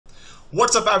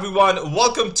What's up, everyone?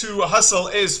 Welcome to Hustle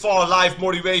is for Life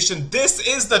Motivation. This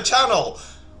is the channel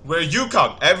where you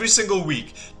come every single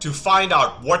week to find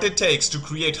out what it takes to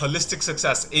create holistic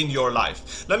success in your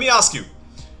life. Let me ask you,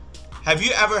 have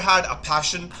you ever had a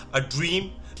passion, a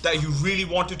dream that you really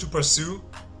wanted to pursue,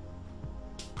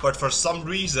 but for some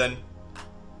reason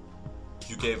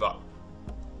you gave up?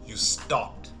 You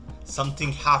stopped.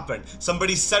 Something happened.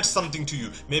 Somebody said something to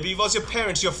you. Maybe it was your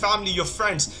parents, your family, your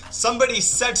friends. Somebody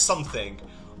said something,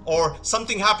 or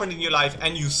something happened in your life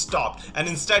and you stopped, and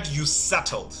instead you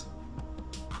settled.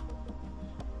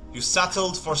 You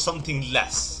settled for something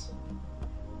less.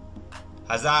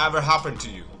 Has that ever happened to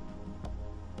you?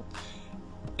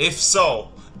 If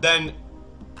so, then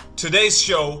today's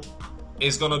show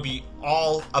is gonna be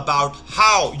all about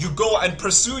how you go and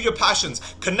pursue your passions,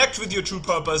 connect with your true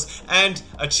purpose, and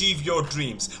achieve your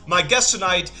dreams. My guest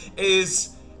tonight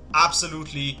is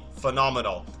absolutely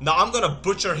phenomenal. Now I'm gonna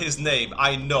butcher his name,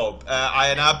 I know,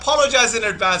 and I apologize in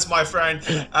advance, my friend.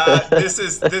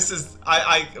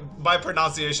 My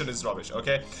pronunciation is rubbish,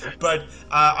 okay? But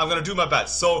I'm gonna do my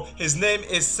best. So his name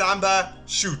is Samba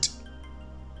Schutte.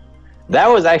 That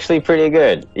was actually pretty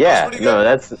good. Yeah,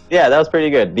 that was pretty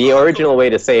good. The original way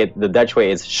to say it, the Dutch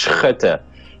way, is Schutte,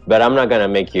 but I'm not gonna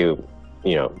make you,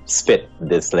 spit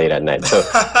this late at night. So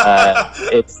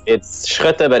it's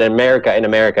Schutte, but in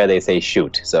America they say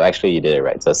shoot. So actually you did it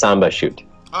right. So Samba Schutte.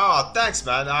 Oh, thanks,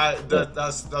 man.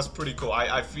 That's pretty cool.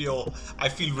 I feel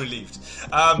relieved.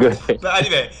 But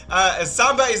anyway,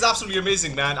 Samba is absolutely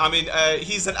amazing, man. I mean,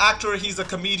 he's an actor. He's a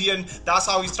comedian. That's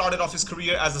how he started off his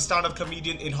career, as a stand-up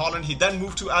comedian in Holland. He then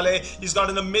moved to LA. He's got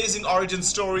an amazing origin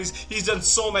stories. He's done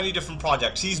so many different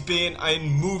projects. He's been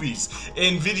in movies,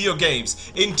 in video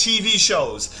games, in TV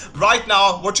shows. Right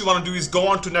now, what you want to do is go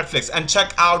on to Netflix and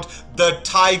check out The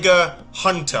Tiger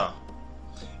Hunter.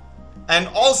 And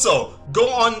also go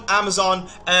on Amazon,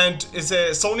 and is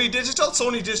it Sony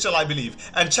Digital, I believe,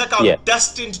 and check out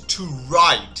Destined to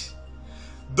Ride.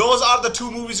 Those are the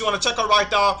two movies you want to check out right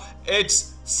now.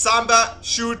 It's Samba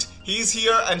Schutte. He's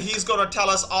here and he's gonna tell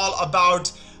us all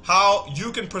about how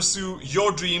you can pursue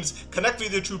your dreams, connect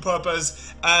with your true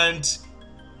purpose, and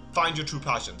find your true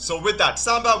passion. So with that,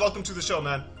 Samba, welcome to the show,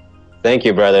 man. Thank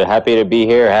you, brother. Happy to be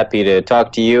here. Happy to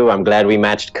talk to you. I'm glad we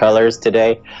matched colors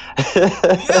today. Yeah,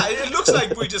 it looks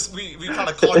like we kind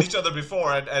of called each other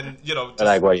before, and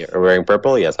like, what, you're wearing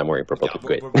purple? Yes, I'm wearing purple. Yeah,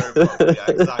 Great. we're wearing purple.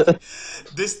 Yeah, exactly.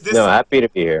 No, happy to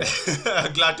be here.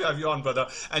 Glad to have you on, brother.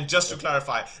 And just to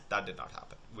clarify, that did not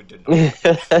happen. We did not.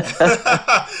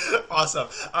 Awesome.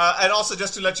 And also,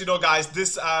 just to let you know, guys,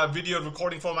 this video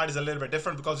recording format is a little bit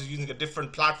different because we're using a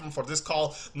different platform for this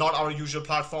call, not our usual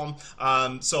platform.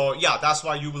 So yeah, that's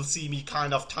why you will see me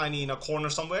kind of tiny in a corner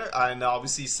somewhere, and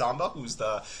obviously Samba, who's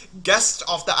the guest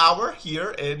of the hour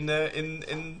here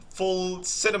in full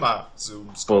cinema Zoom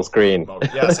full screen mode.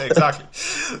 Yes, exactly.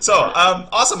 So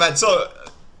awesome, man. So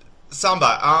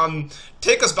Samba,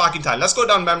 take us back in time. Let's go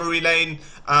down memory lane.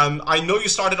 I know you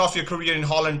started off your career in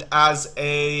Holland as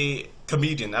a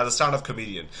comedian, as a stand-up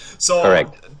comedian. So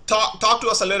correct. Talk to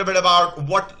us a little bit about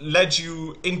what led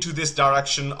you into this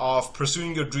direction of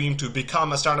pursuing your dream to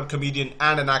become a stand-up comedian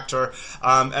and an actor,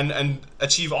 and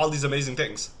achieve all these amazing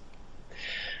things.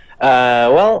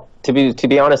 Well, to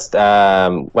be honest,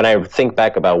 when I think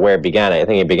back about where it began, I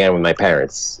think it began with my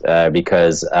parents,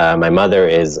 because my mother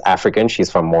is African. She's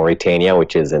from Mauritania,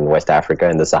 which is in West Africa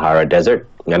in the Sahara Desert,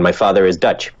 and my father is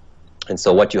Dutch. And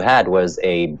so what you had was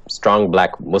a strong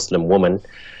black Muslim woman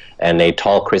and a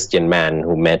tall Christian man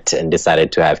who met and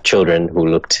decided to have children who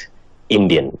looked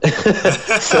Indian.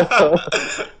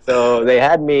 so they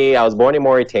had me. I was born in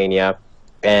Mauritania.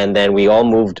 And then we all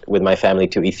moved with my family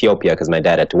to Ethiopia because my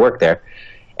dad had to work there.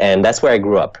 And that's where I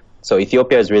grew up. So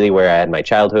Ethiopia is really where I had my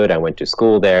childhood. I went to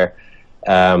school there.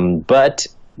 But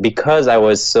because I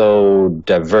was so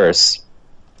diverse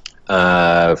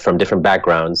from different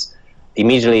backgrounds,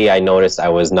 immediately I noticed I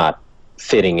was not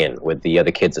fitting in with the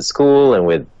other kids at school and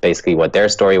with basically what their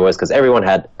story was, because everyone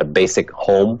had a basic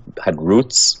home, had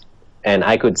roots. And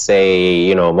I could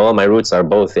say, well, my roots are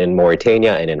both in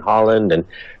Mauritania and in Holland. And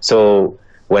so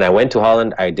when I went to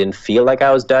Holland, I didn't feel like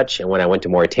I was Dutch, and when I went to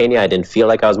Mauritania, I didn't feel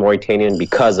like I was Mauritanian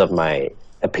because of my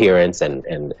appearance and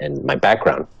my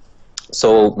background.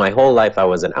 So my whole life I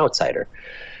was an outsider.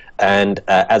 And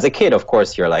as a kid, of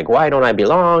course, you're like, why don't I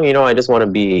belong? I just want to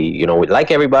be, like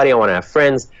everybody. I want to have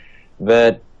friends.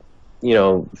 But,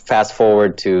 fast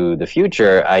forward to the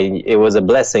future, it was a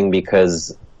blessing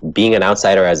because being an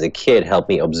outsider as a kid helped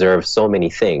me observe so many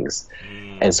things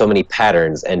and so many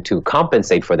patterns, and to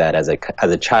compensate for that as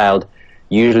a child,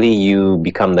 usually you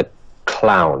become the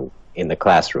clown in the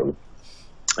classroom.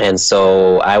 And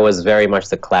so I was very much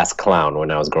the class clown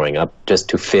when I was growing up, just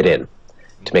to fit in,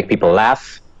 to make people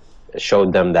laugh,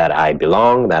 showed them that I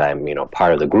belong, that I'm, you know,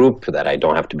 part of the group, that I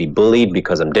don't have to be bullied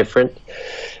because I'm different.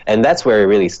 And that's where it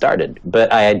really started.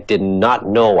 But I did not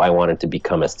know I wanted to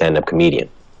become a stand-up comedian.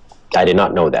 I did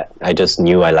not know that. I just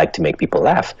knew I liked to make people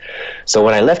laugh. So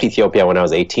when I left Ethiopia when I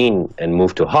was 18 and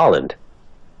moved to Holland,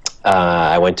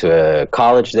 I went to a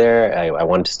college there. I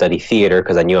wanted to study theater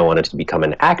because I knew I wanted to become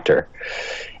an actor.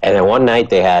 And then one night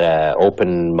they had an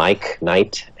open mic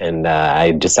night, and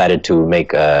I decided to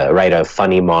write a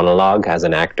funny monologue as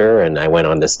an actor. And I went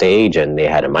on the stage, and they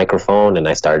had a microphone, and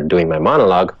I started doing my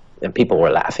monologue, and people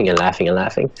were laughing and laughing and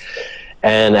laughing.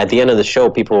 And at the end of the show,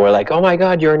 people were like, "Oh my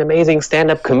God, you're an amazing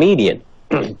stand-up comedian."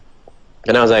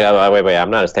 And I was like, "Oh, wait, I'm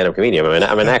not a stand-up comedian.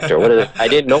 I'm an actor." What is it? I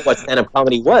didn't know what stand-up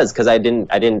comedy was because I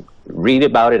didn't read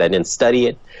about it. I didn't study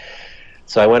it.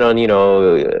 So I went on, you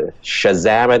know,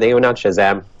 Shazam. I think, not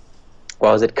Shazam.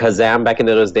 What was it? Kazam, back in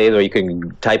those days where you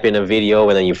could type in a video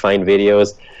and then you find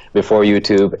videos before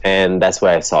YouTube. And that's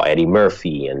where I saw Eddie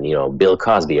Murphy and, you know, Bill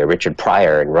Cosby and Richard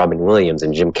Pryor and Robin Williams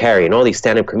and Jim Carrey and all these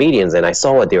stand-up comedians. And I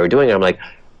saw what they were doing. And I'm like,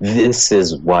 this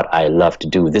is what I love to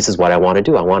do. This is what I want to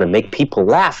do. I want to make people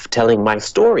laugh telling my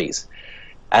stories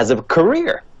as a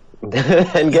career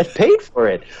and get paid for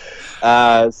it.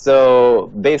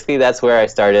 So basically that's where I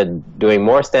started doing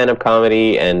more stand-up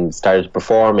comedy and started to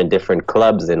perform in different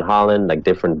clubs in Holland, like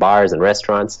different bars and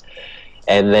restaurants.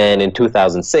 And then in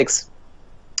 2006,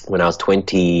 when I was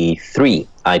 23,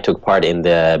 I took part in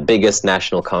the biggest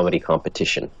national comedy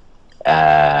competition.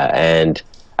 And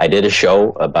I did a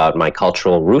show about my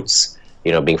cultural roots,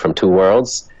 you know, being from two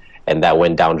worlds. And that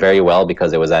went down very well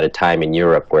because it was at a time in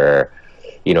Europe where,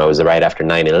 you know, it was right after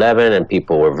 9/11 and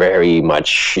people were very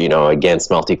much, you know, against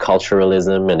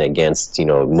multiculturalism and against, you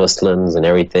know, Muslims and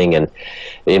everything. And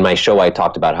in my show, I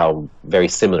talked about how very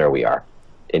similar we are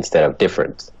instead of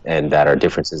different, and that our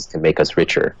differences can make us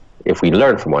richer if we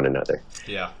learn from one another.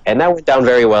 Yeah. And that went down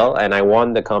very well, and I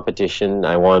won the competition.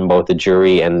 I won both the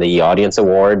jury and the audience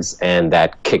awards, and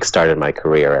that kick-started my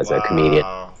career as a comedian.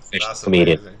 That's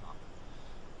comedian. amazing.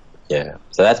 Yeah.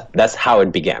 So that's how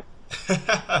it began.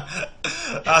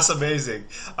 That's amazing.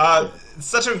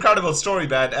 Such an incredible story,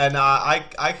 man, and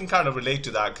I can kind of relate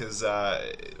to that because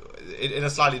in a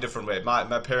slightly different way.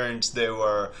 My parents, they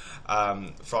were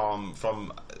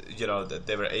from you know,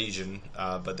 they were Asian,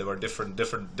 but they were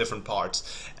different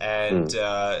parts, and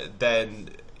then,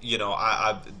 you know,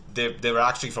 they were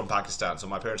actually from Pakistan. So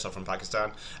my parents are from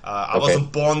Pakistan. I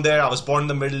wasn't born there. I was born in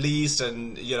the Middle East,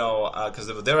 and, you know, because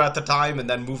they were there at the time, and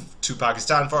then moved to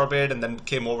Pakistan for a bit, and then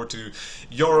came over to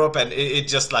Europe, and it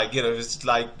just, like, you know, it's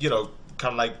like, you know,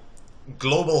 kind of like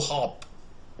global hop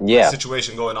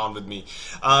situation going on with me.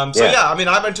 So yeah, I mean,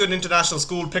 I went to an international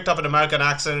school, picked up an American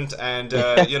accent, and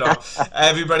you know,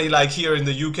 everybody like here in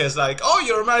the UK is like, "Oh,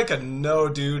 you're American." No,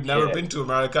 dude, never been to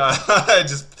America. I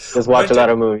just watch a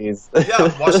lot of movies.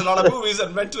 Yeah, watched a lot of movies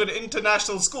and went to an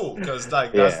international school because,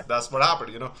 like, that's what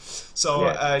happened, you know.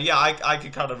 So yeah, I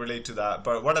can kind of relate to that.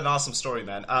 But what an awesome story,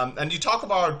 man. And you talk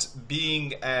about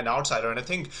being an outsider, and I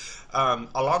think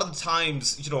a lot of the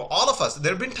times, you know, all of us,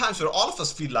 there have been times where all of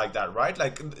us feel like that, right?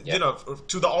 Like, you know,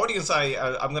 to the audience,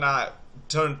 I'm gonna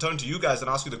turn to you guys and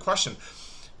ask you the question: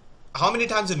 how many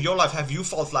times in your life have you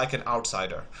felt like an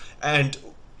outsider? And,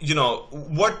 you know,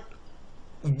 what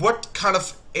kind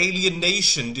of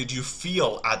alienation did you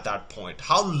feel at that point?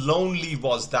 How lonely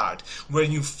was that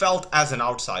when you felt as an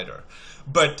outsider?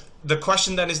 But the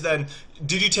question then is,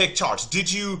 did you take charge?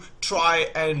 Did you try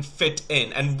and fit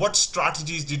in? And what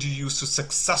strategies did you use to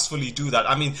successfully do that?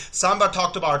 I mean, Samba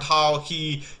talked about how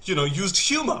he, you know, used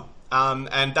humor.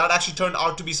 And that actually turned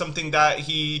out to be something that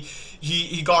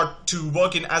he got to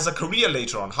work in as a career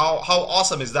later on. How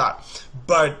awesome is that?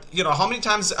 But, you know, how many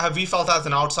times have we felt as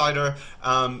an outsider,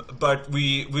 but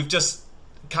we've just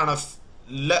kind of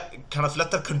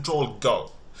let the control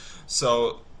go?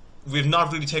 So we've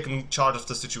not really taken charge of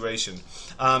the situation.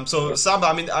 So Samba,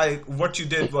 I mean, what you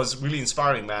did was really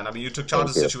inspiring, man. I mean, you took charge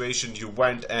of the situation, you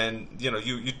went, and, you know,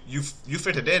 you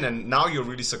fitted in, and now you're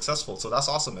really successful. So that's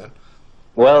awesome, man.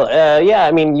 Well, yeah,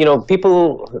 I mean, you know,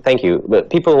 thank you, but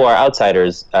people who are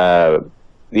outsiders,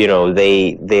 you know,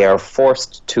 they are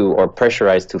forced to, or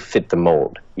pressurized to fit the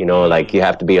mold. You know, like, you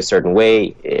have to be a certain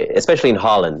way, especially in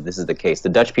Holland, this is the case. The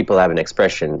Dutch people have an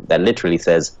expression that literally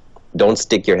says, "Don't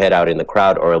stick your head out in the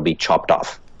crowd or it'll be chopped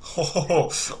off."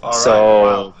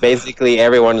 So basically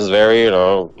everyone is very, you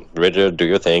know, rigid, do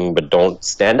your thing, but don't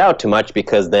stand out too much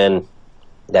because then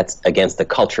that's against the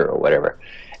culture or whatever.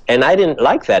 And I didn't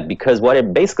like that, because what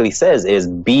it basically says is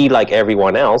be like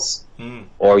everyone else,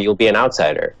 or you'll be an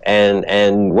outsider.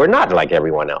 And we're not like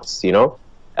everyone else, you know?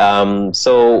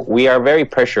 So we are very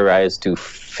pressurized to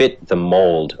fit the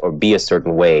mold or be a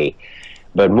certain way.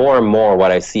 But more and more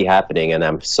what I see happening, and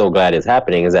I'm so glad it's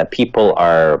happening, is that people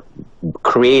are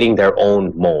creating their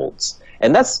own molds.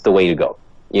 And that's the way to go.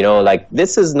 You know, like,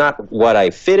 this is not what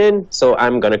I fit in, so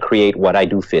I'm going to create what I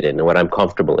do fit in and what I'm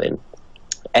comfortable in.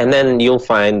 And then you'll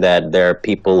find that there are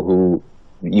people who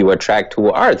you attract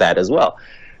who are that as well.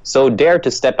 So dare to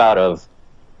step out of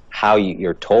how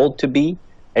you're told to be,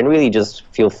 and really just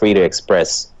feel free to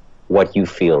express what you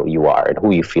feel you are and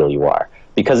who you feel you are.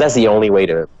 Because that's the only way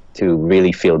to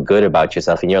really feel good about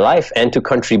yourself in your life and to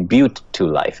contribute to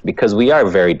life, because we are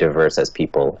very diverse as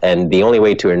people, and the only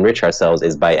way to enrich ourselves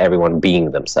is by everyone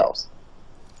being themselves.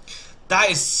 That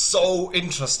is so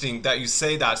interesting that you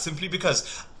say that, simply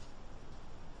because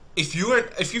if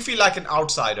you feel like an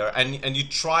outsider and you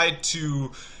try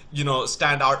to, you know,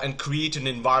 stand out and create an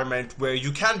environment where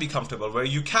you can be comfortable, where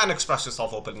you can express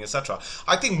yourself openly, etc.,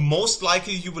 I think most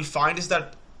likely you will find is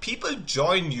that people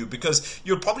join you, because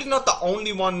you're probably not the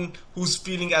only one who's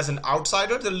feeling as an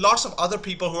outsider. There are lots of other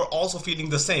people who are also feeling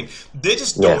the same. They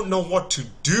just don't know what to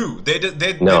do. They're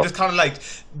just kind of like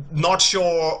not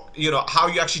sure, you know, how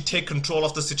you actually take control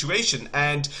of the situation.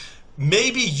 And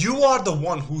maybe you are the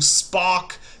one who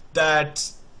spark that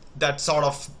sort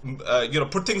of, you know,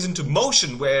 put things into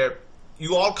motion where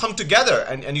you all come together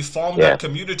and you form that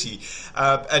community,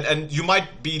 and you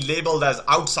might be labeled as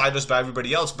outsiders by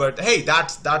everybody else, but hey,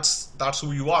 that's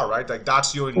who you are, right? Like,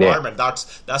 that's your environment,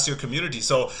 that's your community.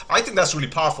 So I think that's really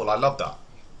powerful. I love that.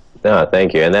 No,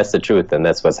 thank you. And that's the truth, and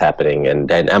that's what's happening. And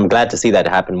I'm glad to see that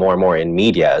happen more and more in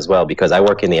media as well, because I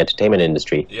work in the entertainment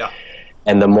industry. Yeah.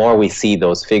 And the more we see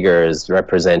those figures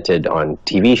represented on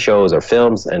TV shows or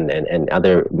films and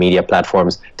other media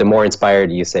platforms, the more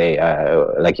inspired you say,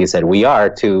 like you said, we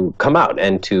are to come out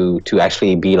and to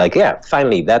actually be like, yeah,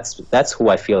 finally, that's who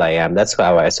I feel I am. That's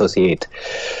how I associate.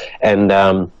 And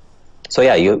so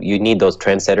yeah, you need those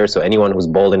trendsetters. So anyone who's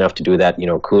bold enough to do that, you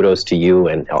know, kudos to you,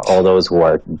 and all those who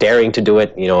are daring to do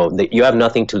it. You know, you have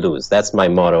nothing to lose. That's my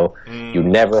motto. You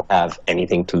never have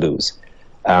anything to lose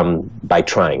by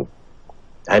trying.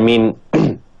 I mean,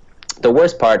 the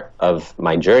worst part of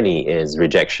my journey is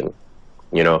rejection,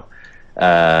 you know,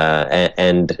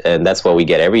 and that's what we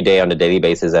get every day on a daily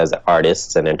basis as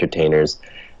artists and entertainers.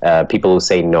 People who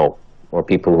say no, or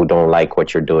people who don't like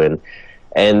what you're doing,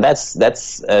 and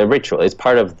that's a ritual. It's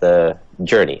part of the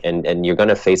journey, and you're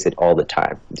gonna face it all the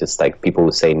time. Just like people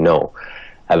who say no,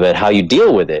 but how you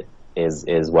deal with it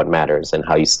is what matters, and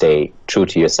how you stay true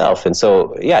to yourself. And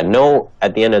so, yeah, no,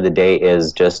 at the end of the day,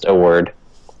 is just a word.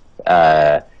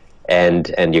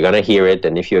 And you're gonna hear it,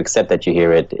 and if you accept that you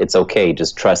hear it, it's okay.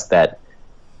 Just trust that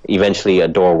eventually a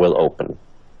door will open.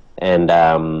 And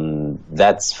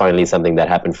that's finally something that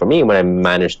happened for me when I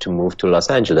managed to move to Los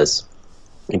Angeles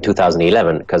in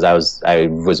 2011, because I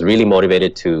was really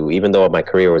motivated to, even though my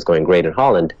career was going great in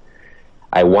Holland,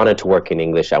 I wanted to work in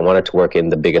English. I wanted to work in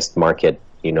the biggest market,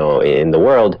 you know, in the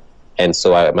world. And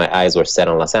so my eyes were set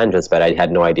on Los Angeles, but I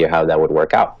had no idea how that would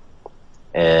work out.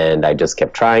 And I just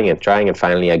kept trying, and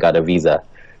finally I got a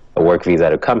work visa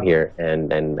to come here,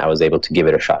 and I was able to give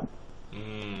it a shot.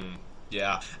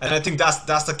 Yeah, and I think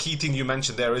that's the key thing you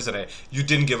mentioned there, isn't it? You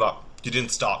didn't give up, you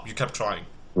didn't stop, you kept trying.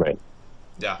 Right.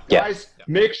 Yeah. Guys,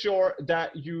 make sure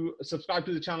that you subscribe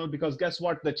to the channel, because guess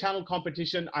what? The channel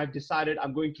competition, I've decided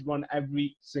I'm going to run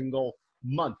every single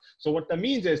month. So what that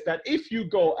means is that if you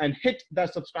go and hit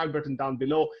that subscribe button down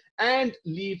below and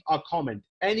leave a comment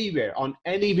anywhere on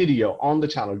any video on the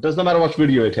channel, doesn't matter what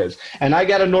video it is, and I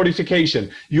get a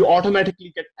notification, you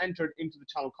automatically get entered into the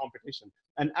channel competition.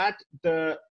 And at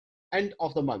the end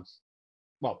of the month,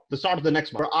 well, the start of the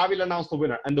next month, I will announce the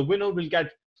winner, and the winner will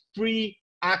get free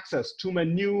access to my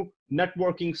new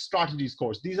networking strategies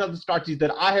course. These are the strategies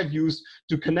that I have used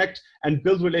to connect and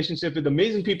build relationships with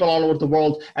amazing people all over the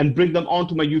world, and bring them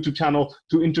onto my YouTube channel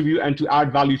to interview and to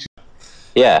add value to.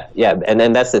 Yeah, and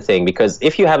then that's the thing, because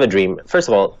if you have a dream, first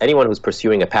of all, anyone who's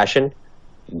pursuing a passion,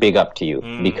 big up to you,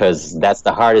 because that's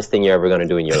the hardest thing you're ever going to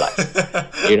do in your life,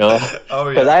 you know?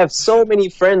 Because I have so many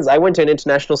friends. I went to an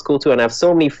international school too, and I have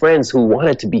so many friends who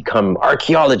wanted to become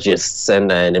archaeologists and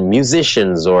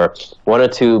musicians, or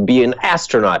wanted to be an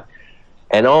astronaut,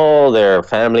 and all their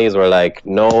families were like,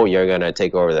 no, you're going to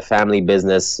take over the family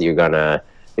business, you're going to,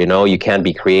 you know, you can't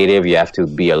be creative, you have to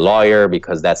be a lawyer,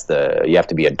 because you have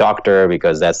to be a doctor,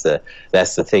 because that's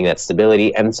the thing, that's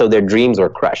stability. And so their dreams were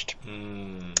crushed.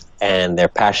 And their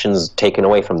passions taken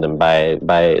away from them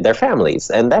by their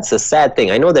families. And that's a sad thing.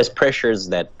 I know there's pressures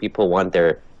that people want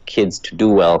their kids to do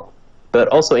well, but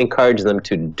also encourage them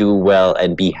to do well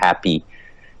and be happy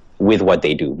with what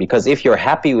they do. Because if you're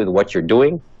happy with what you're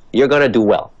doing, you're going to do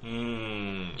well.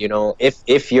 You know,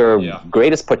 if your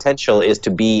greatest potential is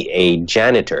to be a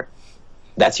janitor,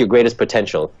 that's your greatest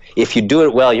potential. If you do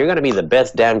it well, you're going to be the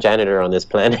best damn janitor on this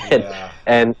planet,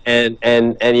 and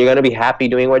you're going to be happy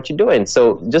doing what you're doing.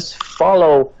 So just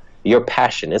follow your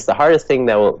passion. It's the hardest thing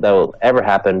that will ever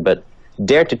happen, but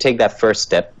dare to take that first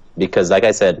step, because like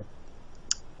I said,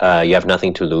 you have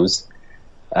nothing to lose.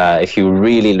 If you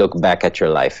really look back at your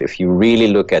life, if you really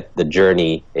look at the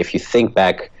journey, if you think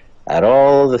back at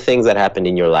all the things that happened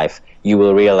in your life, you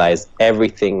will realize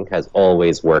everything has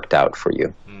always worked out for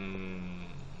you.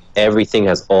 Everything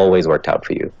has always worked out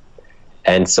for you.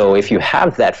 And so if you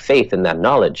have that faith and that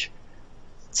knowledge,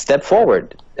 step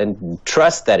forward and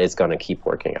trust that it's going to keep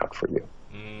working out for you.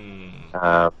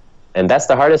 And that's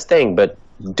the hardest thing, but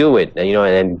do it, and, you know,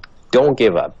 and don't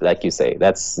give up, like you say.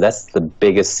 That's the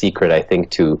biggest secret, I think,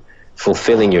 to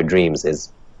fulfilling your dreams,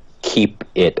 is keep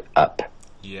it up.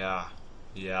 Yeah.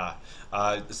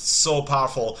 So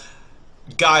powerful.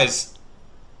 Guys,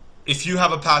 if you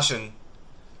have a passion,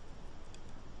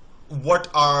 what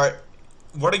are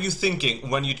you thinking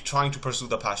when you're trying to pursue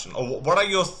the passion? Or what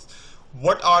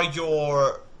are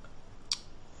your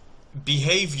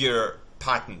behavior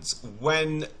patterns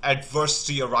when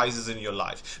adversity arises in your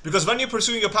life? Because when you're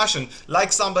pursuing your passion,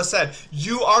 like Samba said,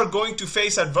 you are going to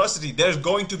face adversity. There's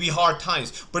going to be hard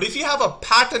times. But if you have a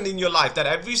pattern in your life that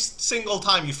every single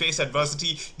time you face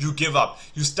adversity, you give up,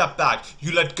 you step back,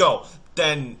 you let go,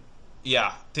 then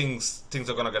yeah, things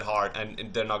are gonna get hard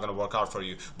and they're not gonna work out for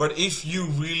you. But if you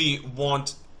really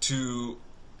want to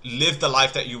live the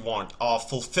life that you want, of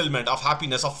fulfillment, of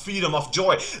happiness, of freedom, of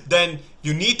joy, then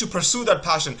you need to pursue that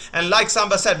passion. And like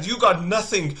Samba said, you got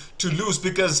nothing to lose,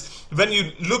 because when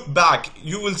you look back,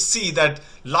 you will see that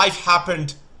life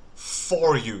happened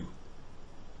for you,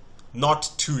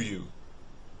 not to you.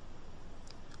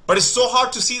 But it's so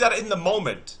hard to see that in the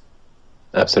moment.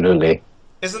 Absolutely.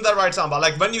 Isn't that right, Samba?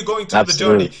 Like when you're going through the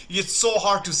journey, it's so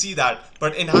hard to see that,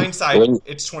 but in hindsight,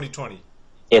 it's 2020.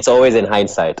 It's always in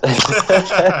hindsight.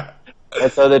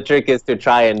 And so the trick is to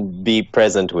try and be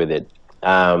present with it,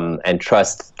 and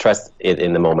trust it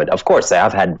in the moment. Of course,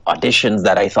 I've had auditions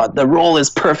that I thought the role is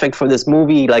perfect for this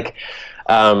movie. Like,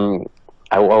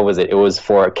 what was it? It was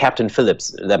for Captain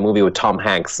Phillips, that movie with Tom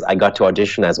Hanks. I got to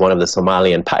audition as one of the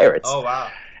Somalian pirates. Oh, wow.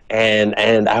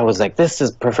 And I was like, this is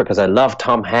perfect, because I love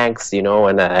Tom Hanks, you know,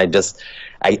 and I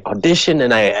auditioned,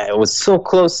 and I was so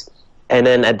close. And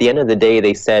then at the end of the day,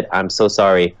 they said, I'm so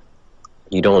sorry,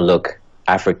 you don't look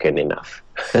African enough.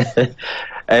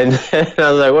 And I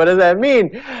was like, what does that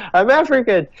mean? I'm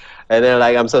African. And they're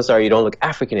like, I'm so sorry, you don't look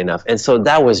African enough. And so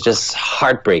that was just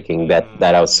heartbreaking, that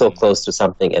I was so close to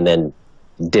something and then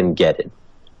didn't get it.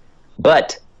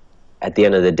 But at the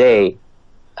end of the day,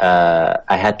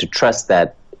 I had to trust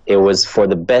that it was for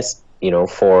the best, you know,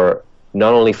 for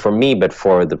not only for me, but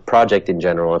for the project in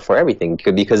general and for everything.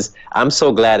 Because I'm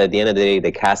so glad at the end of the day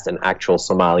they cast an actual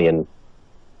Somalian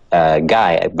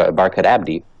guy, Barkat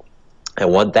Abdi.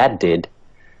 And what that did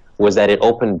was that it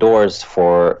opened doors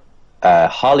for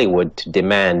Hollywood to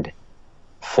demand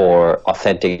for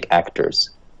authentic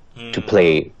actors to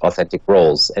play authentic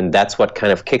roles. And that's what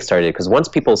kind of kickstarted it. Because once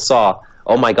people saw,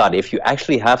 oh my God, if you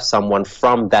actually have someone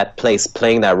from that place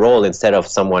playing that role instead of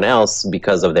someone else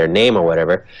because of their name or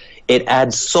whatever, it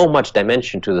adds so much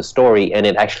dimension to the story, and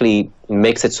it actually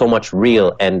makes it so much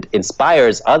real and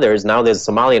inspires others. Now there's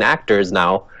Somalian actors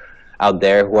now out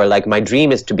there who are like, my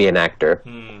dream is to be an actor.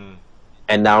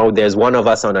 And now there's one of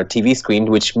us on our TV screen,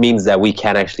 which means that we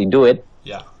can actually do it.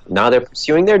 Yeah. Now they're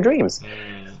pursuing their dreams.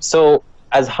 So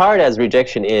as hard as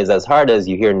rejection is, as hard as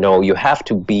you hear no, you have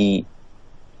to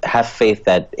have faith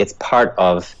that it's part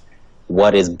of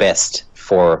what is best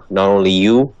for not only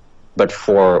you, but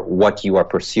for what you are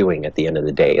pursuing at the end of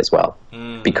the day as well.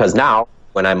 Because now,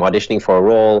 when I'm auditioning for a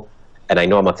role and I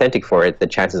know I'm authentic for it, the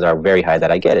chances are very high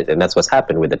that I get it. And that's what's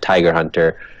happened with The Tiger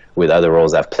Hunter, with other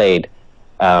roles I've played,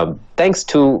 thanks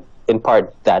to, in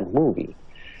part, that movie.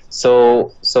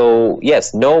 So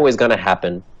yes, no is going to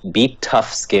happen. Be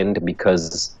tough-skinned,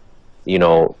 because, you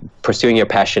know, pursuing your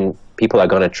passion, people are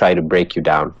going to try to break you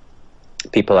down.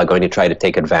 People are going to try to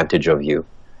take advantage of you.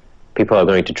 People are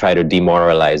going to try to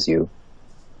demoralize you.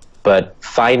 But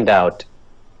find out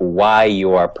why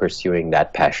you are pursuing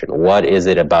that passion. What is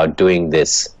it about doing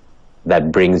this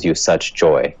that brings you such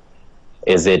joy?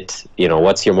 Is it, you know,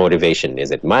 what's your motivation?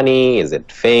 Is it money? Is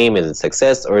it fame? Is it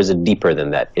success? Or is it deeper than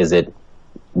that? Is it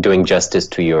doing justice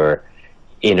to your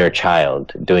inner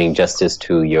child, doing justice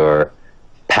to your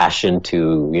passion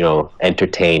to, you know,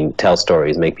 entertain, tell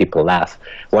stories, make people laugh.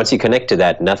 Once you connect to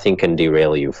that, nothing can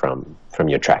derail you from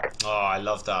your track. Oh, I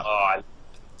love that. Oh, I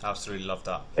absolutely love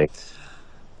that. Thanks.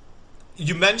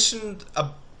 You mentioned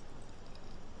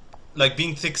like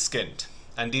being thick-skinned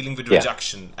and dealing with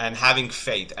rejection and having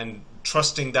faith and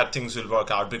trusting that things will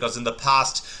work out, because in the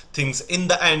past things in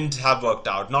the end have worked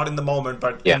out, not in the moment,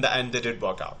 but in the end they did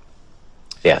work out.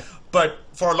 Yeah. But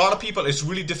for a lot of people, it's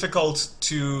really difficult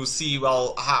to see,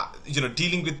 well, how, you know,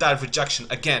 dealing with that rejection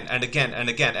again and again and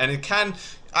again. And it can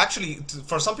actually,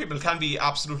 for some people, it can be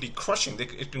absolutely crushing.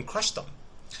 It can crush them.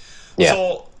 Yeah.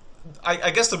 So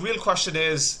I guess the real question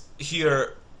is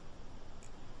here,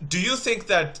 do you think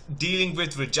that dealing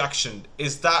with rejection,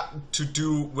 is that to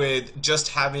do with just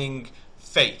having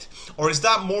faith? Or is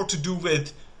that more to do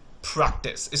with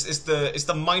practice? Is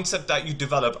the mindset that you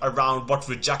develop around what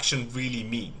rejection really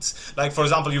means? Like, for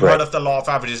example, you've heard of the law of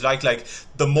averages, like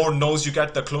the more no's you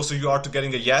get, the closer you are to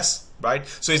getting a yes, right?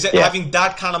 So is it having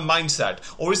that kind of mindset,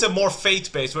 or is it more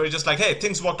faith-based, where you're just like, hey,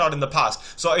 things worked out in the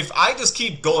past, so if I just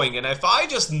keep going and if I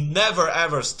just never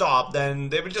ever stop, then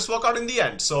they will just work out in the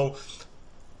end? So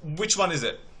which one is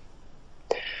it?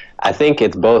 I think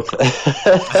it's both.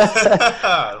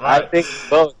 I think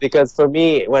both, because for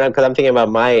me, because I'm thinking about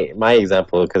my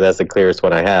example, because that's the clearest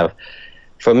one I have.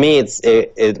 For me,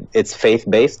 it's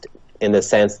faith-based in the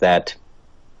sense that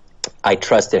I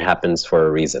trust it happens for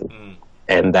a reason,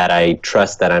 and that I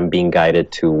trust that I'm being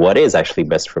guided to what is actually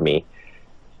best for me,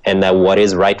 and that what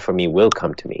is right for me will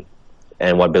come to me,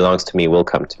 and what belongs to me will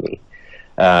come to me.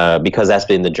 Because that's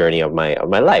been the journey of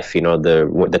my life. You know,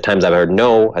 the times I've heard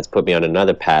no has put me on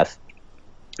another path,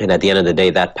 and at the end of the day,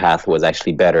 that path was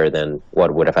actually better than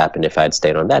what would have happened if I had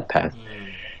stayed on that path.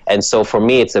 And so for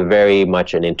me, it's a very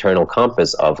much an internal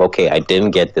compass of, okay, I didn't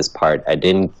get this part, I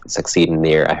didn't succeed in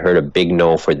there, I heard a big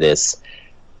no for this,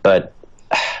 but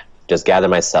just gather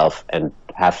myself and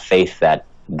have faith that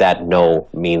that no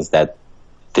means that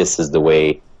this is the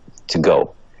way to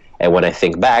go. And when I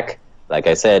think back, like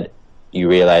I said, you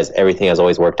realize everything has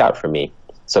always worked out for me.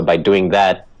 So by doing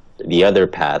that, the other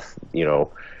path, you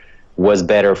know, was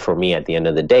better for me at the end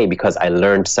of the day, because I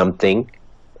learned something,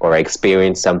 or I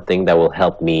experienced something that will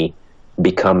help me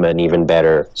become an even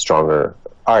better, stronger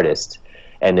artist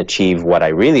and achieve what I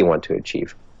really want to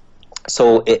achieve.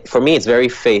 So for me, it's very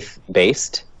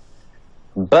faith-based,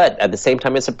 but at the same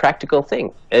time, it's a practical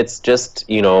thing. It's just,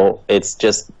 you know, it's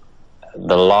just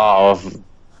the law of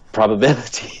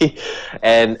probability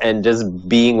and just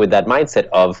being with that mindset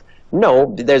of,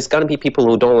 no, there's going to be people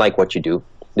who don't like what you do.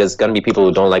 There's going to be people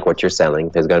who don't like what you're selling.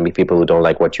 There's going to be people who don't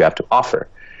like what you have to offer.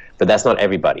 But that's not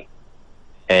everybody.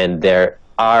 And there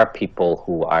are people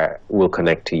who will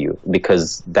connect to you,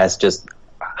 because that's just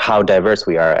how diverse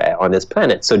we are on this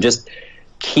planet. So just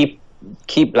keep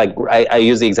like, I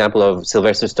use the example of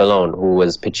Sylvester Stallone, who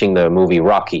was pitching the movie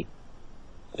Rocky.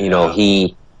 You know,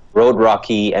 he wrote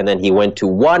Rocky, and then he went to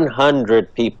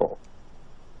 100 people,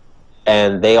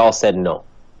 and they all said no.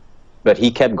 But he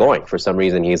kept going. For some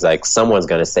reason, he's like, someone's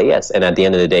going to say yes. And at the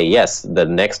end of the day, yes, the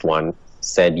next one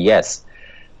said yes.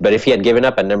 But if he had given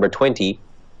up at number 20,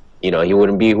 you know, he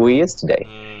wouldn't be who he is today.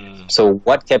 So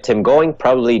what kept him going?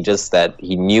 Probably just that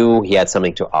he knew he had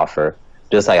something to offer.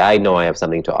 Just like I know I have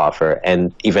something to offer.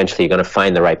 And eventually you're going to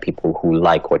find the right people who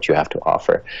like what you have to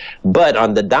offer. But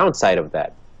on the downside of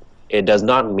that, it does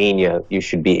not mean you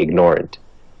should be ignorant.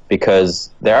 Because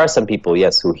there are some people,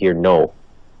 yes, who hear no.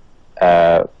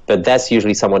 But that's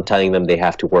usually someone telling them they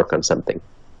have to work on something,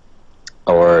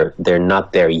 or they're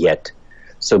not there yet.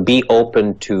 So be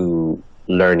open to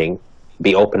learning,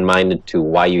 be open-minded to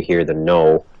why you hear the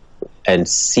no, and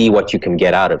see what you can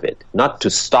get out of it. Not to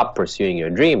stop pursuing your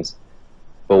dreams,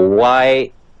 but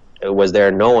why was there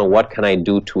a no, and what can I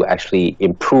do to actually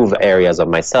improve areas of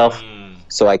myself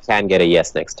so I can get a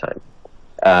yes next time.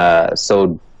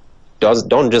 So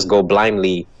don't just go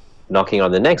blindly knocking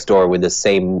on the next door with the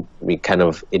same kind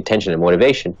of intention and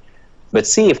motivation, but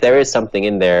see if there is something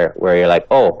in there where you're like,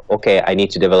 oh, okay, I need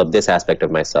to develop this aspect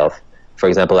of myself. For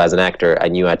example, as an actor, I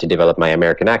knew I had to develop my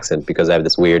American accent, because I have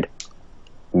this weird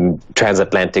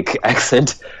transatlantic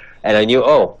accent, and I knew,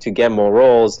 oh, to get more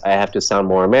roles, I have to sound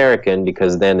more American,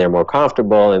 because then they're more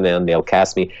comfortable, and then they'll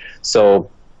cast me.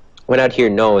 So when I'd hear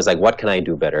no, it's like, what can I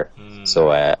do better?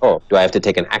 So, do I have to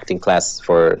take an acting class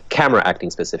for camera acting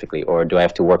specifically, or do I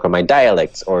have to work on my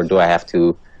dialects, or do I have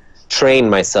to train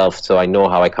myself so I know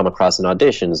how I come across in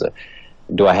auditions?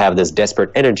 Do I have this desperate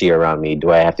energy around me?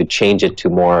 Do I have to change it to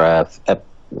more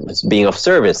being of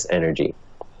service energy?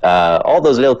 All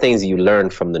those little things you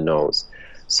learn from the no's.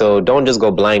 So don't just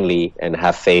go blindly and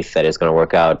have faith that it's going to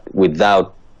work out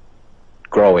without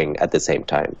growing at the same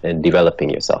time and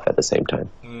developing yourself at the same time.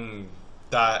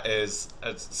 That is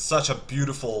such a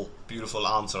beautiful, beautiful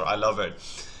answer. I love it.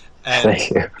 And Thank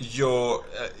you.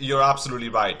 You're absolutely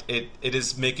right. It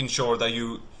is making sure that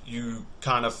you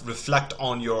kind of reflect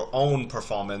on your own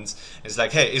performance. It's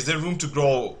like, hey, is there room to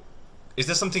grow? Is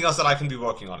there something else that I can be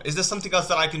working on? Is there something else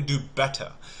that I can do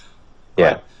better? Yeah.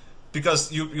 Right?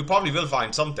 Because you probably will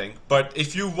find something, but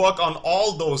if you work on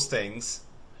all those things,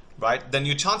 right, then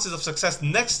your chances of success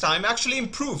next time actually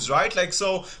improves, right? Like,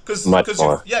 so, because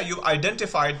you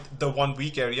identified the one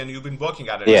weak area and you've been working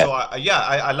at it. Yeah. So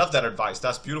I love that advice.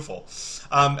 That's beautiful.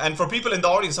 And for people in the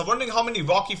audience, I'm wondering how many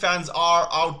Rocky fans are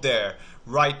out there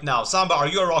right now. Samba, are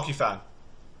you a Rocky fan?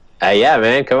 Yeah,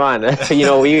 man, come on.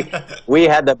 We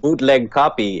had the bootleg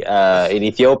copy in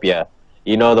Ethiopia.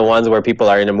 You know, the ones where people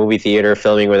are in a movie theater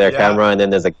filming with their camera, and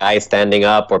then there's a guy standing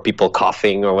up or people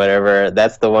coughing or whatever.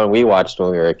 That's the one we watched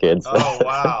when we were kids. Oh,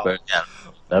 wow. But, yeah,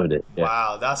 loved it. Yeah.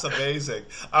 Wow, that's amazing.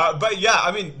 But yeah,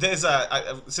 I mean, there's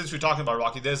since we're talking about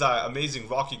Rocky, there's an amazing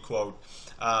Rocky quote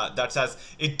that says,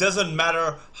 "It doesn't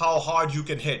matter how hard you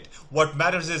can hit. What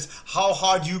matters is how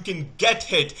hard you can get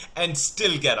hit and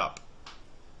still get up."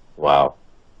 Wow,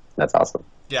 that's awesome.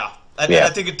 Yeah, and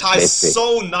I think it ties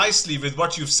so nicely with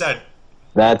what you've said.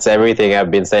 That's everything I've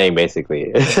been saying,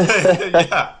 basically.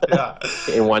 yeah.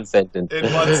 In one sentence. In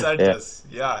one sentence.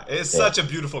 Yeah. It's such a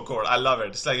beautiful quote. I love it.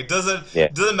 It's like, it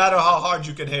doesn't matter how hard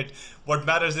you can hit. What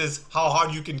matters is how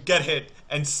hard you can get hit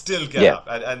and still get up.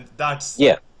 And that's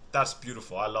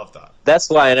beautiful. I love that. That's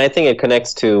why, and I think it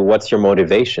connects to what's your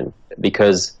motivation.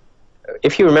 Because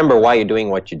if you remember why you're doing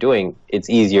what you're doing, it's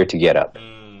easier to get up.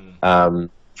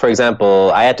 For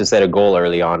example, I had to set a goal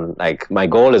early on. Like, my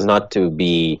goal is not to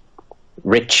be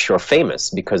rich or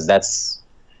famous, because that's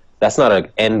not an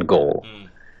end goal.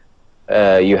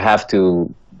 You have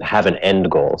to have an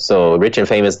end goal. So rich and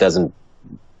famous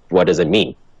what does it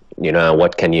mean? You know,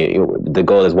 the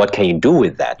goal is what can you do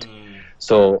with that?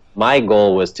 So my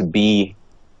goal was to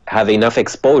have enough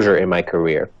exposure in my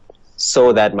career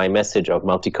so that my message of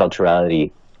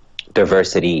multiculturality,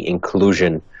 diversity,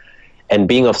 inclusion, and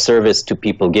being of service to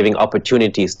people, giving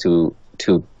opportunities to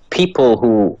people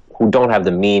who don't have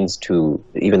the means to,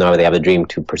 even though they have a dream,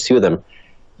 to pursue them,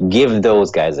 give those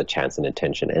guys a chance and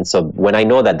attention. And so when I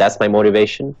know that that's my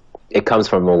motivation, it comes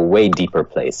from a way deeper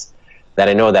place. That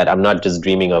I know that I'm not just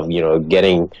dreaming of,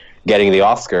 getting the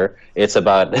Oscar. It's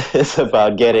about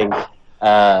getting,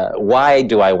 why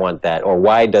do I want that? Or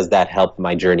why does that help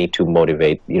my journey to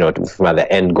motivate, from the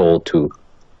end goal to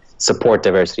support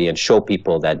diversity and show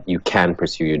people that you can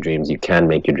pursue your dreams, you can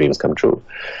make your dreams come true.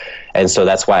 And so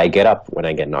that's why I get up when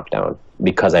I get knocked down,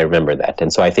 because I remember that.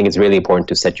 And so I think it's really important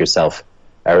to set yourself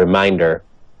a reminder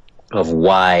of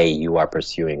why you are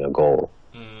pursuing a goal,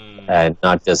 and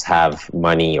not just have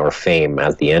money or fame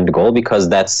as the end goal, because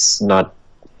that's not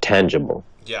tangible.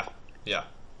 Yeah,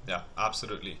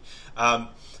 absolutely.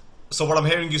 So what I'm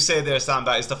hearing you say there,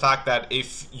 Samba, is the fact that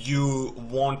if you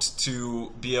want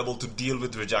to be able to deal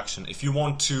with rejection, if you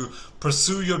want to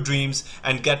pursue your dreams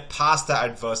and get past the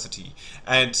adversity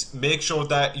and make sure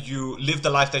that you live the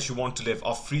life that you want to live,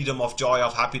 of freedom, of joy,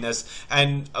 of happiness,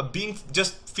 and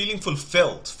feeling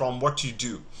fulfilled from what you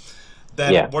do,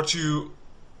 then what you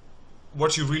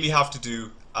really have to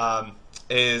do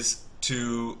is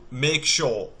to make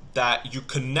sure that you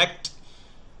connect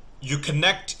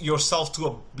yourself to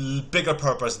a bigger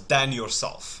purpose than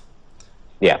yourself.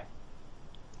 Yeah,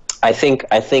 I think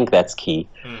that's key.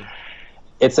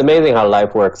 It's amazing how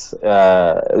life works.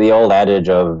 The old adage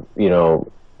of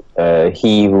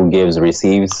he who gives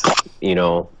receives.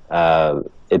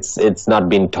 It's not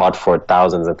been taught for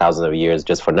thousands and thousands of years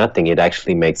just for nothing. It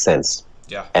actually makes sense.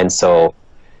 Yeah. And so,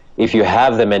 if you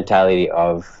have the mentality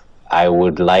of I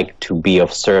would like to be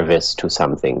of service to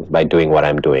something by doing what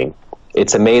I'm doing,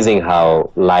 it's amazing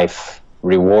how life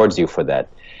rewards you for that.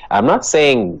 I'm not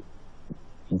saying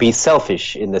be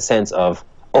selfish in the sense of,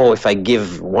 if I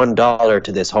give $1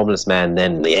 to this homeless man,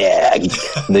 then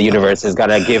the universe is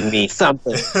gonna give me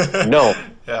something. No,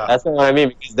 that's not what I mean,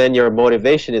 because then your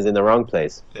motivation is in the wrong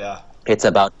place. Yeah, it's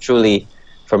about truly,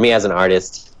 for me as an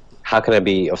artist, how can I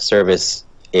be of service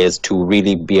is to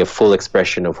really be a full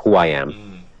expression of who I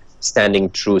am,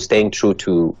 staying true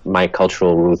to my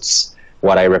cultural roots,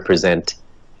 what I represent,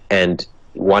 and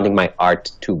wanting my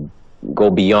art to go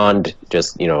beyond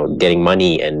just getting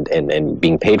money and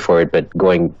being paid for it, but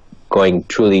going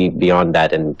truly beyond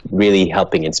that and really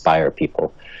helping inspire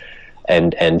people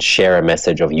and share a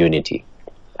message of unity.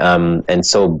 And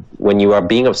so when you are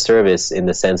being of service in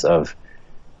the sense of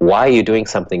why you're doing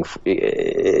something,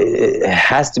 it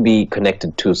has to be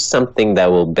connected to something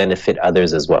that will benefit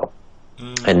others as well.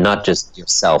 and not just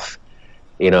yourself.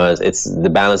 You know, it's the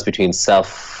balance between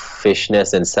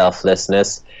selfishness and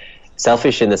selflessness.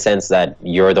 Selfish in the sense that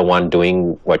you're the one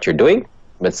doing what you're doing,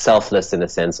 but selfless in the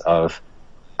sense of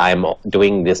I'm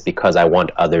doing this because I want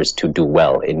others to do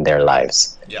well in their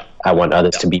lives. Yeah. I want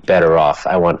others to be better off.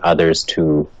 I want others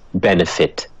to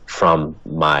benefit from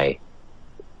my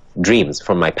dreams,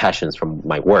 from my passions, from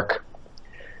my work.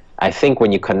 I think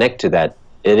when you connect to that,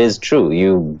 it is true.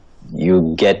 You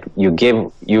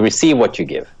receive what you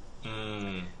give.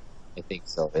 I think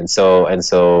so. And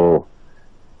so,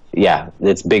 yeah,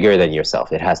 it's bigger than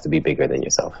yourself. It has to be bigger than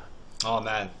yourself. Oh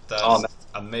man, that's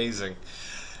amazing.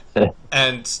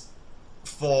 And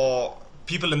for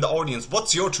people in the audience,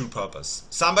 what's your true purpose?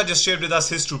 Samba just shared with us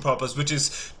his true purpose, which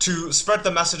is to spread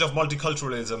the message of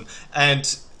multiculturalism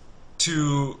and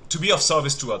to be of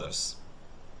service to others.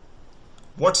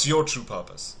 What's your true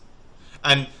purpose?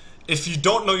 And if you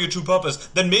don't know your true purpose,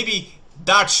 then maybe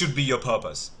that should be your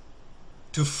purpose.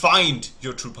 To find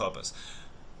your true purpose.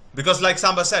 Because like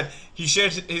Samba said, he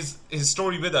shared his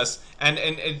story with us, and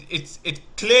it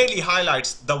clearly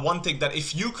highlights the one thing, that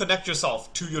if you connect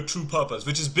yourself to your true purpose,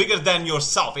 which is bigger than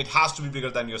yourself, it has to be bigger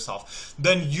than yourself,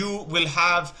 then you will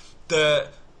have the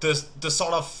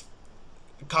sort of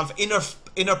kind of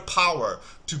inner power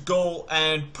to go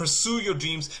and pursue your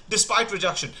dreams despite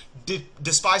rejection,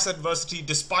 despite adversity,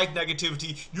 despite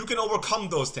negativity. You can overcome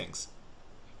those things.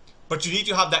 But you need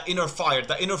to have that inner fire,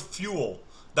 that inner fuel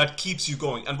that keeps you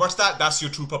going. And what's that? That's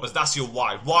your true purpose. That's your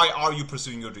why. Why are you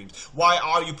pursuing your dreams? Why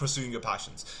are you pursuing your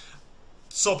passions?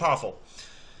 So powerful.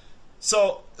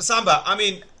 So, Samba, I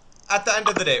mean, at the end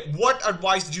of the day, what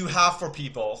advice do you have for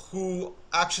people who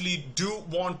actually do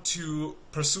want to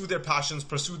pursue their passions,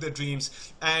 pursue their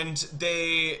dreams, and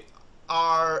they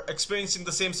are experiencing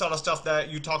the same sort of stuff that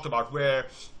you talked about, where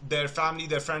their family,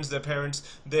 their friends, their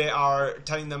parents, they are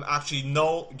telling them, actually,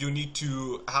 no, you need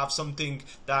to have something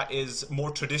that is more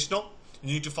traditional.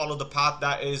 You need to follow the path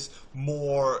that is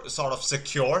more sort of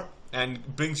secure and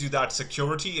brings you that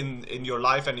security in your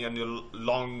life and in your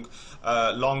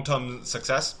long-term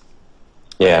success.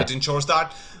 Yeah. It ensures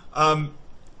that.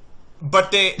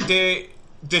 But they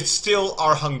still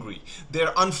are hungry.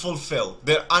 They're unfulfilled.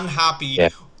 They're unhappy. Yeah.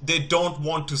 They don't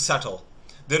want to settle.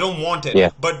 They don't want it,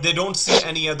 Yeah. but they don't see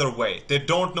any other way. They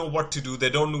don't know what to do. They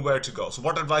don't know where to go. So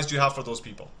what advice do you have for those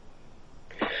people?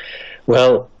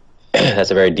 Well,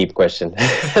 that's a very deep question.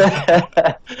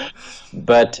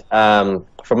 But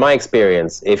from my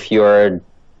experience, if you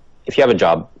have a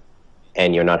job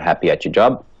and you're not happy at your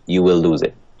job, you will lose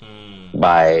it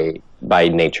by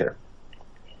nature.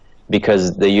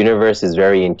 Because the universe is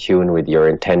very in tune with your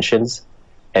intentions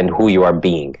and who you are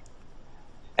being.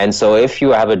 And so if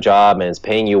you have a job and it's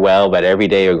paying you well, but every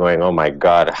day you're going, oh my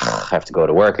God, I have to go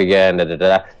to work again,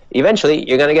 eventually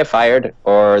you're going to get fired,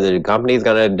 or the company's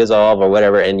going to dissolve or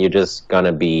whatever, and you're going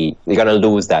to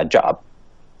lose that job.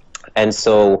 And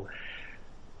so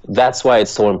that's why it's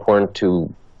so important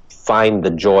to find the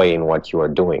joy in what you are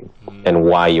doing and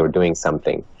why you're doing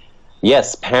something.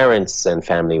 Yes, parents and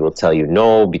family will tell you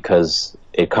no, because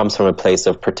it comes from a place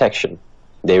of protection.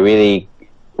 They really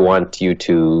want you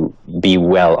to be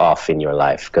well off in your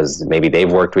life, because maybe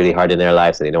they've worked really hard in their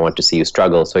lives and they don't want to see you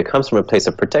struggle. So it comes from a place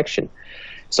of protection.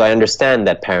 So I understand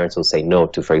that parents will say no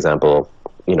to, for example,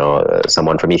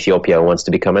 someone from Ethiopia who wants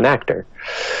to become an actor,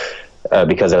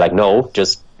 because they're like, no,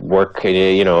 just work,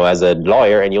 as a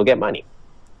lawyer and you'll get money.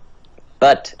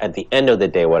 But at the end of the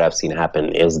day, what I've seen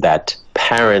happen is that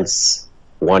parents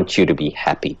want you to be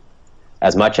happy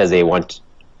as much as they want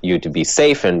you to be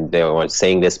safe, and they are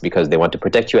saying this because they want to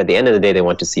protect you. At the end of the day, they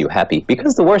want to see you happy,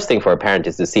 because the worst thing for a parent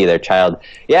is to see their child,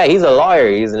 yeah, he's a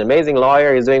lawyer, he's an amazing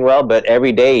lawyer, he's doing well, but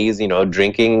every day he's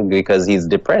drinking because he's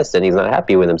depressed and he's not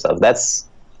happy with himself. That's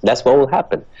what will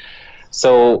happen.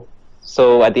 So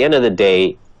at the end of the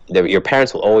day, your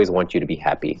parents will always want you to be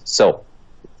happy. So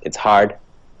it's hard,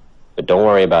 but don't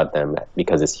worry about them,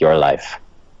 because it's your life.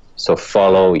 So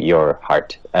follow your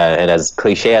heart. And as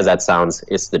cliche as that sounds,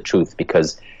 it's the truth,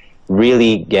 because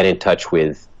really get in touch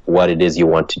with what it is you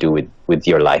want to do with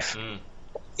your life.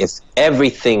 If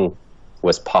everything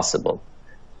was possible,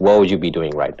 what would you be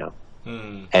doing right now?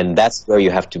 And that's where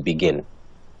you have to begin,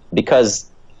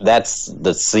 because that's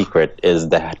the secret, is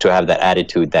to have that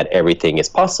attitude that everything is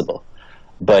possible.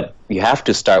 But you have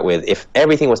to start with, if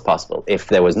everything was possible, if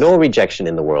there was no rejection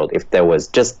in the world, if there was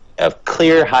just a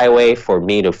clear highway for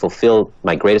me to fulfill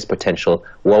my greatest potential,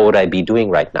 what would I be doing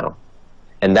right now?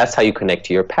 And that's how you connect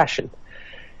to your passion.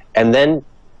 And then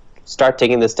start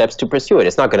taking the steps to pursue it.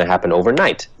 It's not going to happen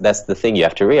overnight. That's the thing you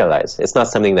have to realize. It's not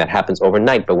something that happens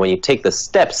overnight, but when you take the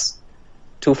steps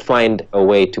to find a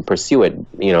way to pursue it.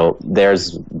 You know,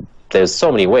 there's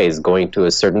so many ways: going to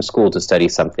a certain school to study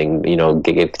something, you know,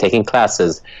 taking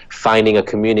classes, finding a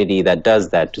community that does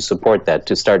that, to support that,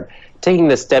 to start taking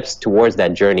the steps towards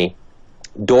that journey.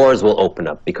 Doors will open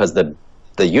up, because the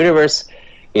universe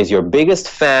is your biggest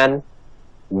fan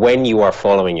when you are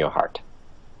following your heart.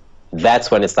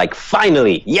 That's when it's like,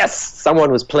 finally, yes, someone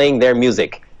who's playing their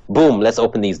music. Boom, let's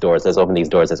open these doors, let's open these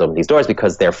doors, let's open these doors,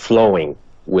 because they're flowing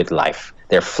with life.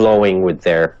 They're flowing with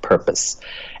their purpose.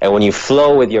 And when you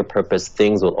flow with your purpose,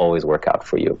 things will always work out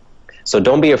for you. So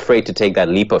don't be afraid to take that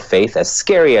leap of faith, as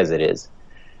scary as it is,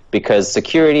 because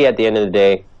security at the end of the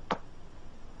day,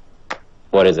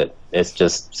 what is it? It's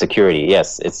just security.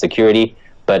 Yes, it's security,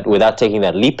 but without taking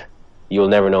that leap, you'll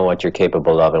never know what you're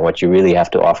capable of and what you really have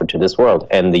to offer to this world.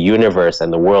 And the universe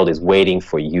and the world is waiting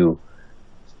for you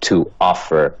to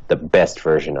offer the best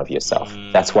version of yourself.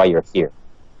 That's why you're here.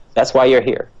 That's why you're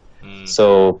here.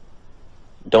 So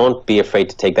don't be afraid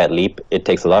to take that leap. It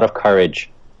takes a lot of courage,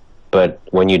 but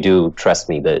when you do, trust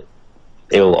me that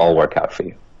it will all work out for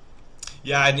you.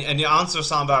 Yeah, and your answer,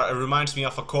 Samba, reminds me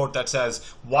of a quote that says,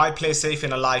 "Why play safe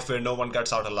in a life where no one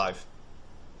gets out alive?"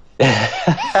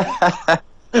 I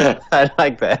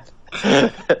like that.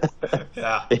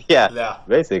 Yeah.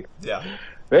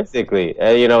 Basically,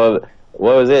 you know,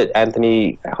 what was it?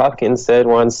 Anthony Hopkins said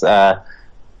once,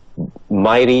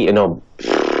 mighty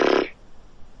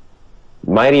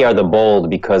are the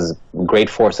bold, because great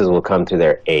forces will come to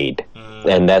their aid.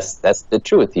 And that's the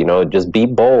truth, you know. Just be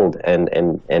bold, and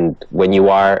when you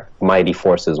are, mighty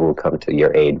forces will come to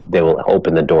your aid. They will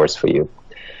open the doors for you.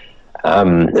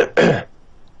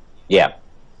 Yeah.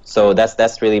 So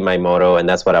that's really my motto, and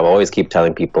that's what I always keep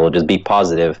telling people. Just be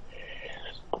positive.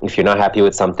 If you're not happy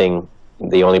with something,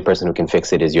 the only person who can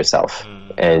fix it is yourself.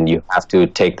 And you have to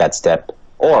take that step.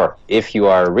 Or if you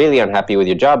are really unhappy with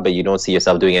your job, but you don't see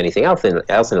yourself doing anything else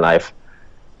in life,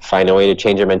 find a way to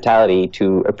change your mentality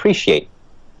to appreciate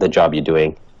the job you're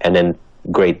doing, and then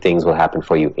great things will happen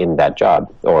for you in that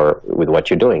job or with what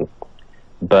you're doing.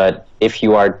 But if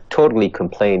you are totally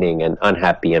complaining and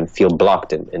unhappy and feel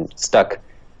blocked and stuck,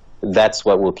 that's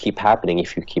what will keep happening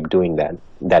if you keep doing that.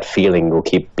 That feeling will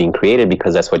keep being created,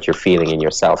 because that's what you're feeling in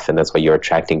yourself, and that's what you're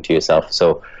attracting to yourself.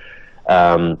 So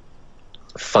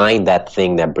find that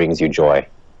thing that brings you joy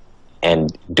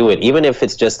and do it. Even if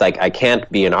it's just like, I can't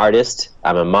be an artist,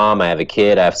 I'm a mom, I have a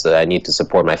kid, I need to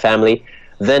support my family,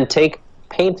 then take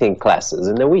painting classes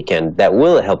in the weekend that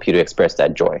will help you to express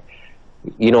that joy.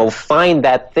 You know, find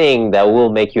that thing that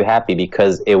will make you happy,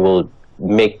 because it will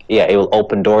it will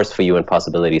open doors for you and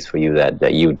possibilities for you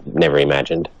that you never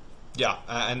imagined. Yeah,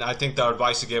 and I think the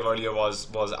advice you gave earlier was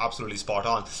absolutely spot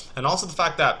on. And also the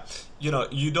fact that, you know,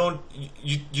 you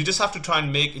just have to try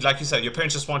and make, like you said, your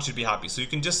parents just want you to be happy. So you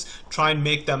can just try and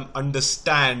make them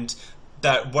understand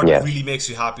that what really makes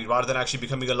you happy, rather than actually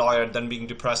becoming a lawyer and then being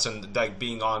depressed and like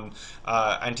being on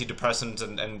antidepressants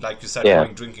and like you said,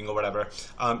 going drinking or whatever.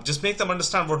 Just make them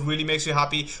understand what really makes you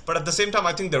happy. But at the same time,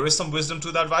 I think there is some wisdom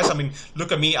to that advice. I mean,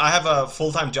 look at me, I have a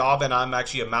full-time job and I'm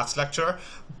actually a maths lecturer,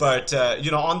 but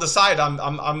you know, on the side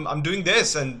I'm doing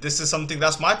this, and this is something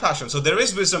that's my passion. So there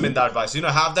is wisdom in that advice, you know,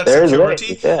 have that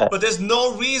security. But there's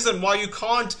no reason why you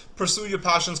can't pursue your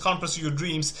passions, can't pursue your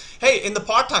dreams, hey, in the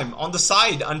part-time, on the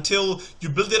side, until you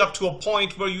build it up to a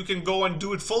point where you can go and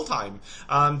do it full-time.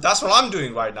 That's what I'm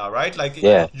doing right now, right? Like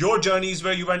your journey is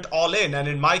where you went all in, and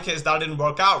in my case that didn't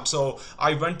work out, so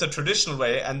I went the traditional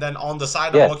way, and then on the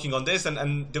side I'm working on this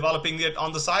and developing it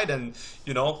on the side, and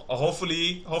you know,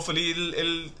 hopefully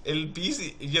it'll be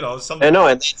easy, you know, something. I know,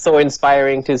 and it's so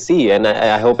inspiring to see, and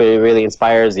I hope it really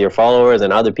inspires your followers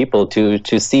and other people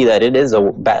to see that it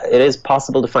is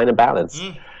possible to find a balance.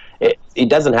 It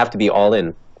doesn't have to be all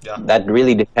in. That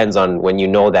really depends on when you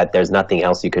know that there's nothing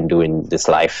else you can do in this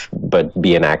life but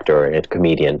be an actor or a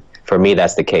comedian. For me,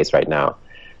 that's the case right now,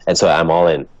 and so I'm all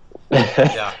in.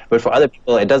 But for other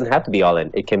people, it doesn't have to be all in.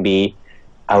 It can be,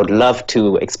 I would love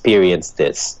to experience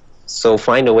this. So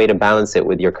find a way to balance it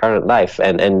with your current life,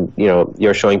 and you know,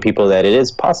 you're showing people that it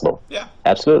is possible. Yeah,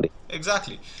 absolutely,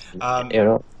 exactly. You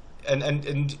know,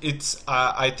 and it's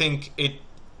I think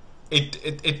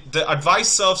the advice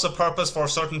serves a purpose for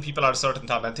certain people at a certain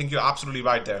time. I think you're absolutely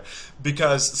right there,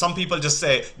 because some people just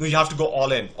say, no, you have to go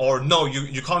all in, or no,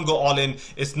 you can't go all in,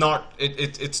 it's not,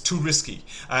 it's too risky,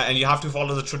 and you have to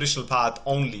follow the traditional path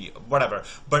only, whatever.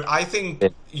 But I think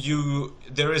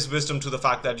there is wisdom to the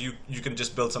fact that you can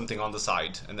just build something on the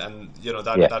side, and you know,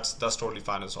 that's totally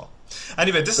fine as well.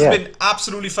 Anyway, this has been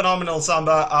absolutely phenomenal,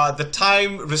 Samba. The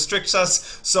time restricts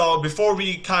us, so before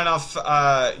we kind of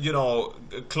you know,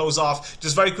 close off,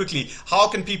 just very quickly, how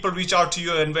can people reach out to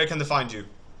you and where can they find you?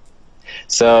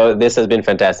 So this has been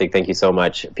fantastic. Thank you so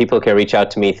much. People can reach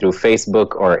out to me through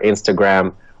Facebook or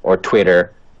Instagram or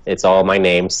Twitter. It's all my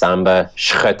name, Samba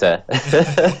Schutte,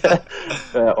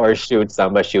 or Shoot,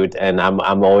 Samba Shoot, and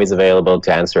I'm always available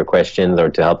to answer questions or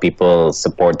to help people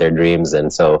support their dreams.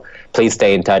 And so please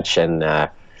stay in touch and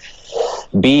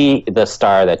be the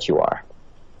star that you are.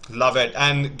 Love it.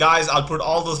 And guys, I'll put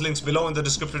all those links below in the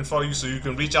description for you, so you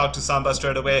can reach out to Samba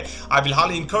straight away. I will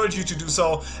highly encourage you to do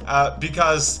so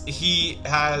because he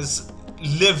has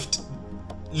lived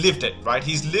it, right?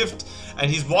 He's lived and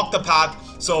he's walked the path.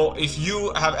 So if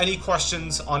you have any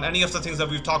questions on any of the things that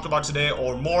we've talked about today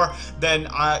or more, then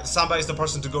Samba is the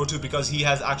person to go to, because he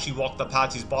has actually walked the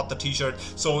path. He's bought the t-shirt.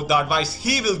 So the advice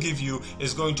he will give you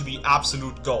is going to be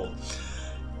absolute gold.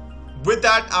 With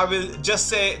that, I will just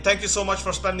say thank you so much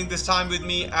for spending this time with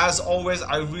me. As always,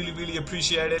 I really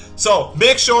appreciate it. So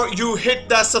make sure you hit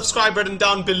that subscribe button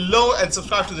down below and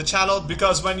subscribe to the channel,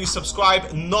 because when you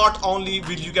subscribe, not only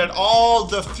will you get all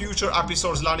the future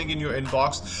episodes landing in your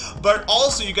inbox, but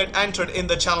also you get entered in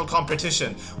the channel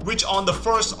competition, which on the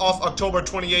 1st of October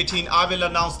 2018, I will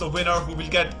announce the winner, who will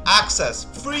get access,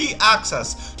 free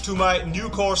access to my new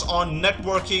course on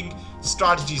networking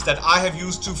strategies that I have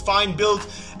used to find, build,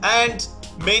 and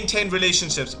maintain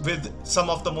relationships with some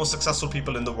of the most successful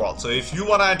people in the world. So if you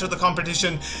want to enter the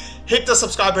competition, hit the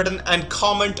subscribe button and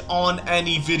comment on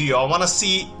any video. I want to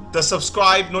see the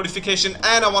subscribe notification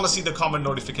and I want to see the comment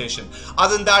notification.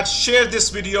 Other than that, share this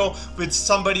video with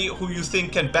somebody who you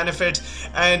think can benefit.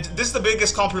 And this is the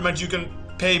biggest compliment you can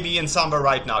pay me and Samba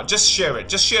right now. Just share it.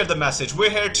 Just share the message. We're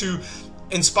here to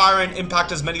inspire and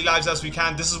impact as many lives as we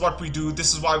can. This is what we do.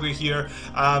 This is why we're here.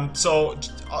 So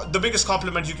the biggest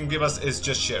compliment you can give us is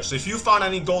just share. So if you found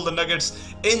any golden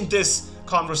nuggets in this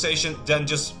conversation, then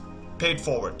just pay it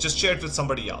forward. Just share it with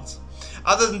somebody else.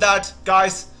 Other than that,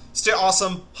 guys, stay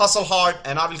awesome, hustle hard,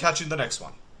 and I will catch you in the next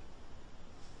one.